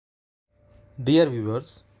Dear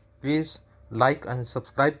viewers, please like and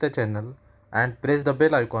subscribe the channel and press the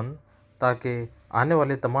bell icon ताकि आने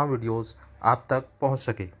वाले तमाम videos आप तक पहुंच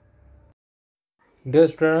सके।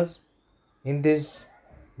 Dear students, in this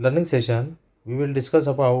learning session, we will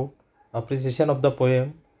discuss about appreciation of the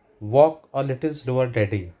poem "Walk a Little Slower,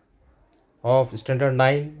 Daddy" of Standard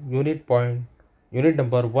 9, Unit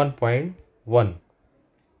number 1.1.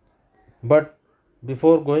 But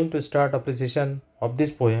before going to start appreciation of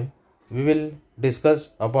this poem, we will discuss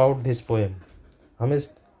about this poem. हम इस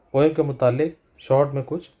poem के मुतालिक short में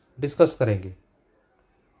कुछ discuss करेंगे।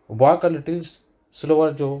 Walk a little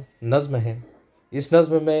slower जो नज़्म है, इस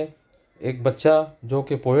नज़्म में एक बच्चा जो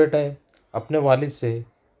कि पोएट है अपने वालिद से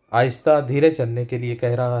आहिस्ता धीरे चलने के लिए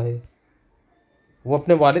कह रहा है। वो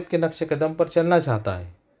अपने वालिद के नक्श कदम पर चलना चाहता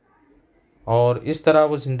है और इस तरह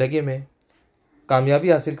वो ज़िंदगी में कामयाबी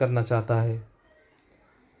हासिल करना चाहता है।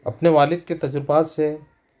 अपने वालिद के तजुर्बात से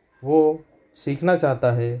वो सीखना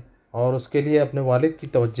चाहता है और उसके लिए अपने वालिद की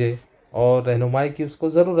तवज्जो और रहनुमाई की उसको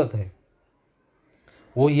ज़रूरत है।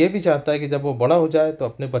 वो ये भी चाहता है कि जब वो बड़ा हो जाए तो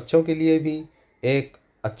अपने बच्चों के लिए भी एक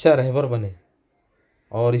अच्छा रहबर बने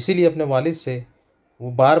और इसीलिए अपने वालिद से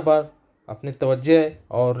वो बार बार अपनी तवज्जो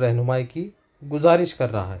और रहनुमाई की गुजारिश कर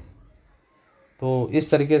रहा है। तो इस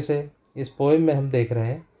तरीके से इस पोएम में हम देख रहे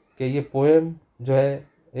हैं कि ये पोएम जो है,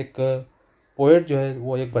 एक पोएट जो है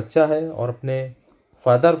वो एक बच्चा है और अपने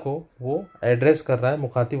फादर को वो एड्रेस कर रहा है,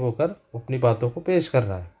 मुखातिब होकर अपनी बातों को पेश कर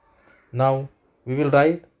रहा है। Now we will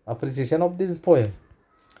write appreciation of this poem.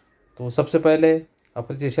 तो सबसे पहले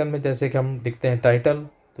अप्रिसिएशन में जैसे कि हम लिखते हैं टाइटल,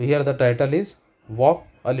 तो here the title is walk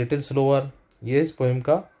a little slower, ये इस पोएम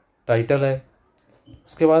का टाइटल है।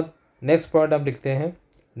 उसके बाद नेक्स्ट पॉइंट हम लिखते हैं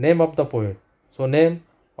name of the poet. So name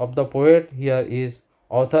of the poet here is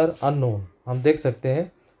author unknown. हम देख सकते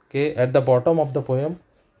हैं कि at the bottom of the poem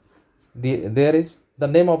there is the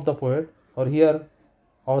name of the poet और हियर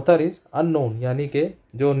ऑथर इज़ अननोन, यानी कि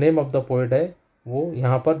जो नेम ऑफ द पोएट है वो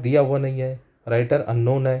यहाँ पर दिया हुआ नहीं है, राइटर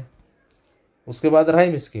अननोन है। उसके बाद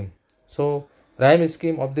rhyme scheme. So rhyme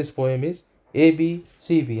scheme of this poem is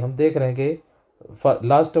ABCB। हम देख रहे हैं कि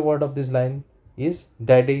last word of this line is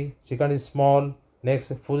daddy, second is small,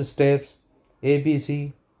 next full steps,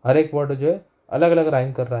 ABC। हर एक वर्ड जो है अलग अलग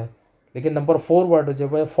राइम कर रहा है, लेकिन नंबर 4 वर्ड जो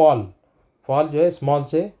है फॉल, फॉल जो है स्मॉल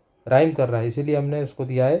से राइम कर रहा है, इसीलिए हमने उसको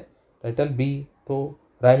दिया है टाइटल B। तो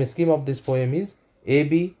rhyme scheme of this poem is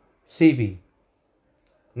ABCB।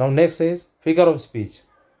 Now next is figure of speech.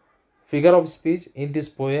 Figure of speech in this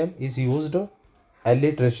poem is used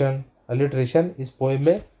alliteration. Alliteration इस पोएम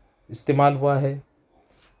में इस्तेमाल हुआ है।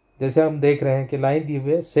 जैसे हम देख रहे हैं कि लाइन दी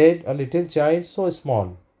हुई है said a little child so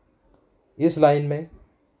small. इस लाइन में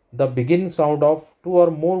द बिगिनिंग साउंड ऑफ 2 और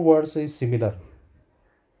more words is similar.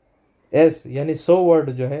 S यानी सो वर्ड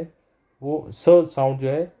जो है वो सो साउंड जो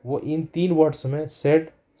है वो इन 3 वर्ड्स में सेड,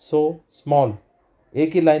 सो, स्मॉल,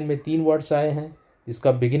 एक ही लाइन में 3 वर्ड्स आए हैं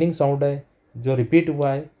जिसका बिगिनिंग साउंड है जो रिपीट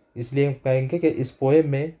हुआ है, इसलिए हम कहेंगे कि इस पोएम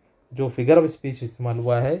में जो फिगर ऑफ स्पीच इस्तेमाल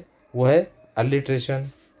हुआ है वो है alliteration.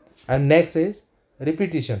 And next is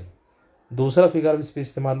repetition. दूसरा फिगर ऑफ स्पीच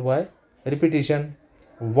इस्तेमाल हुआ है repetition.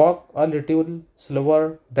 Walk a little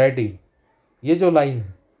slower daddy, ये जो लाइन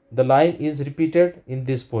है the line is repeated in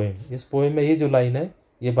this poem. इस पोएम में ये जो लाइन है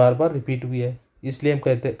ये बार बार रिपीट हुई है, इसलिए हम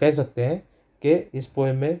कह सकते हैं कि इस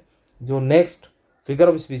पोएम में जो नेक्स्ट फिगर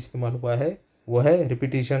ऑफ स्पीच इस्तेमाल हुआ है वो है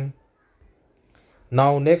repetition.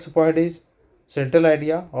 Now next point is central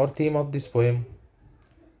idea और theme of this poem.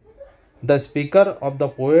 The speaker of the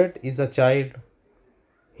poet is a child.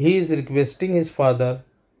 He is requesting his father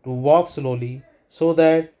to walk slowly so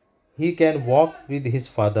that he can walk with his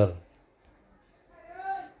father.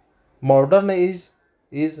 Modern is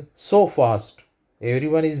so fast.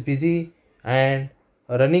 Everyone is busy and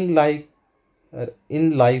running like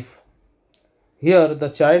in life. Here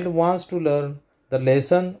the child wants to learn the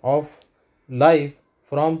lesson of life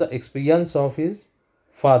from the experience of his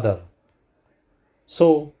father.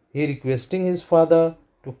 So he requesting his father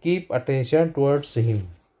to keep attention towards him.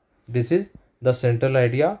 This is the central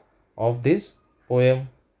idea of this poem.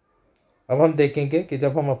 अब हम देखेंगे कि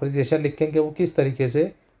जब हम appreciation लिखेंगे वो किस तरीके से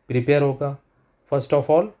प्रिपेयर होगा। First of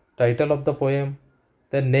all title of the poem,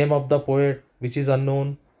 then name of the poet which is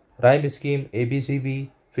unknown, rhyme scheme ABCB,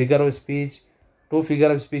 figure of speech, 2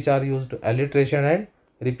 figure of speech are used, alliteration and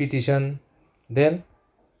repetition, then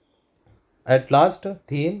at last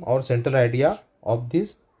theme और central idea of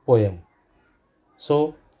this poem.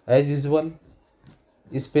 So as usual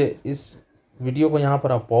इस video को यहाँ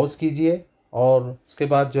पर आप pause कीजिए और उसके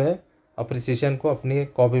बाद जो है अप्रिसिएशन को अपनी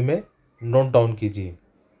कॉपी में नोट डाउन कीजिए।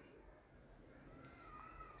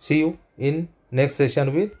 सी you in next session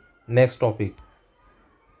with next topic.